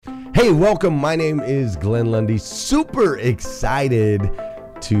Hey, welcome. My name is Glenn Lundy. Super excited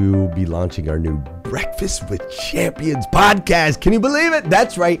to be launching our new Breakfast with Champions podcast. Can you believe it?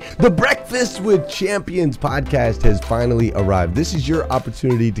 That's right. The Breakfast with Champions podcast has finally arrived. This is your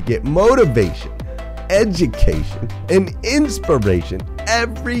opportunity to get motivation, education, and inspiration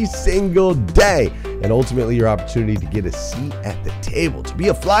every single day. And ultimately your opportunity to get a seat at the table, to be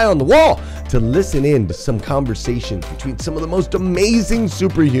a fly on the wall, to listen in to some conversations between some of the most amazing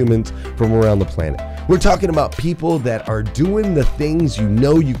superhumans from around the planet. We're talking about people that are doing the things you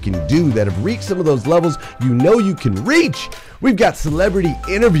know you can do, that have reached some of those levels you know you can reach. We've got celebrity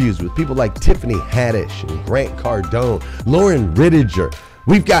interviews with people like Tiffany Haddish and Grant Cardone, Lauren Rittiger.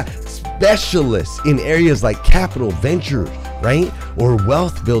 We've got specialists in areas like capital ventures, right? Or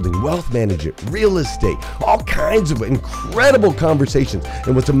wealth building, wealth management, real estate, all kinds of incredible conversations.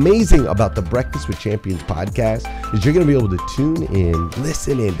 And what's amazing about the Breakfast with Champions podcast is you're going to be able to tune in,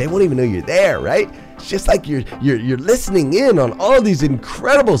 listen in. They won't even know you're there, right? It's just like you're listening in on all these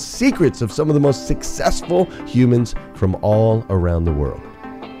incredible secrets of some of the most successful humans from all around the world.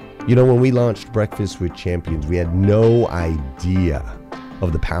 You know, when we launched Breakfast with Champions, we had no idea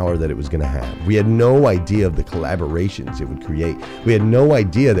of the power that it was going to have. We had no idea of the collaborations it would create. We had no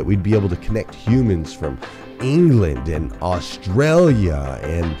idea that we'd be able to connect humans from England and Australia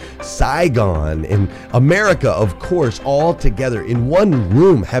and Saigon and America, of course, all together in one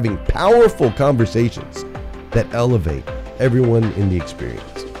room, having powerful conversations that elevate everyone in the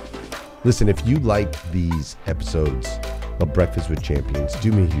experience. Listen, if you like these episodes of Breakfast with Champions,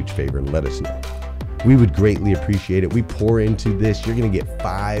 do me a huge favor and let us know. We would greatly appreciate it. We pour into this. You're going to get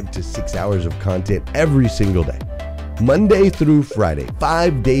 5 to 6 hours of content every single day, Monday through Friday,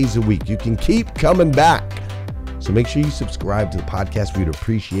 5 days a week. You can keep coming back. So make sure you subscribe to the podcast. We'd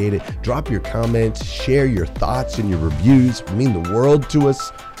appreciate it. Drop your comments, share your thoughts and your reviews. It would mean the world to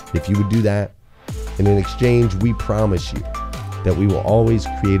us if you would do that. And in exchange, we promise you that we will always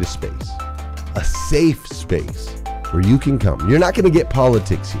create a space, a safe space where you can come. You're not going to get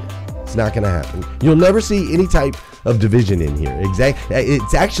politics here. It's not going to happen. You'll never see any type of division in here.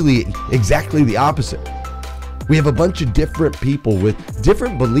 It's actually exactly the opposite. We have a bunch of different people with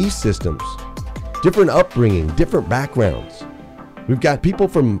different belief systems, different upbringing, different backgrounds. We've got people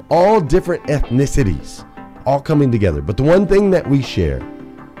from all different ethnicities all coming together. But the one thing that we share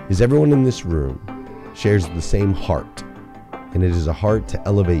is everyone in this room shares the same heart. And it is a heart to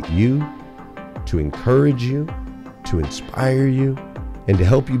elevate you, to encourage you, to inspire you, and to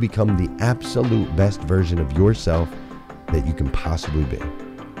help you become the absolute best version of yourself that you can possibly be.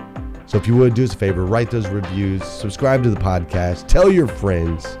 So if you would, do us a favor, write those reviews, subscribe to the podcast, tell your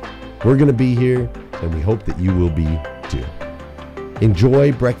friends. We're going to be here, and we hope that you will be too.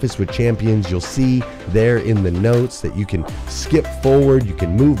 Enjoy Breakfast with Champions. You'll see there in the notes that you can skip forward, you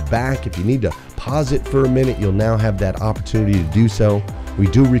can move back. If you need to pause it for a minute, you'll now have that opportunity to do so. We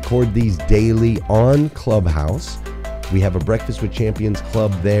do record these daily on Clubhouse. We have a Breakfast with Champions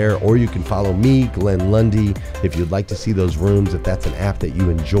club there, or you can follow me, Glenn Lundy, if you'd like to see those rooms. If that's an app that you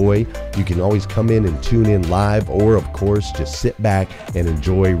enjoy, you can always come in and tune in live, or of course, just sit back and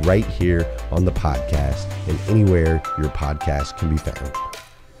enjoy right here on the podcast and anywhere your podcast can be found.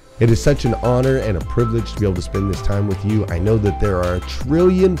 It is such an honor and a privilege to be able to spend this time with you. I know that there are a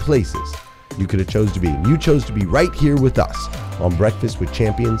trillion places you could have chose to be, and you chose to be right here with us on Breakfast with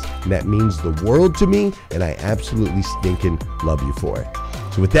Champions, and that means the world to me, and I absolutely stinking love you for it.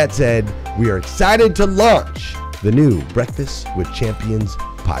 So with that said, we are excited to launch the new Breakfast with Champions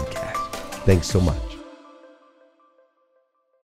podcast. Thanks so much.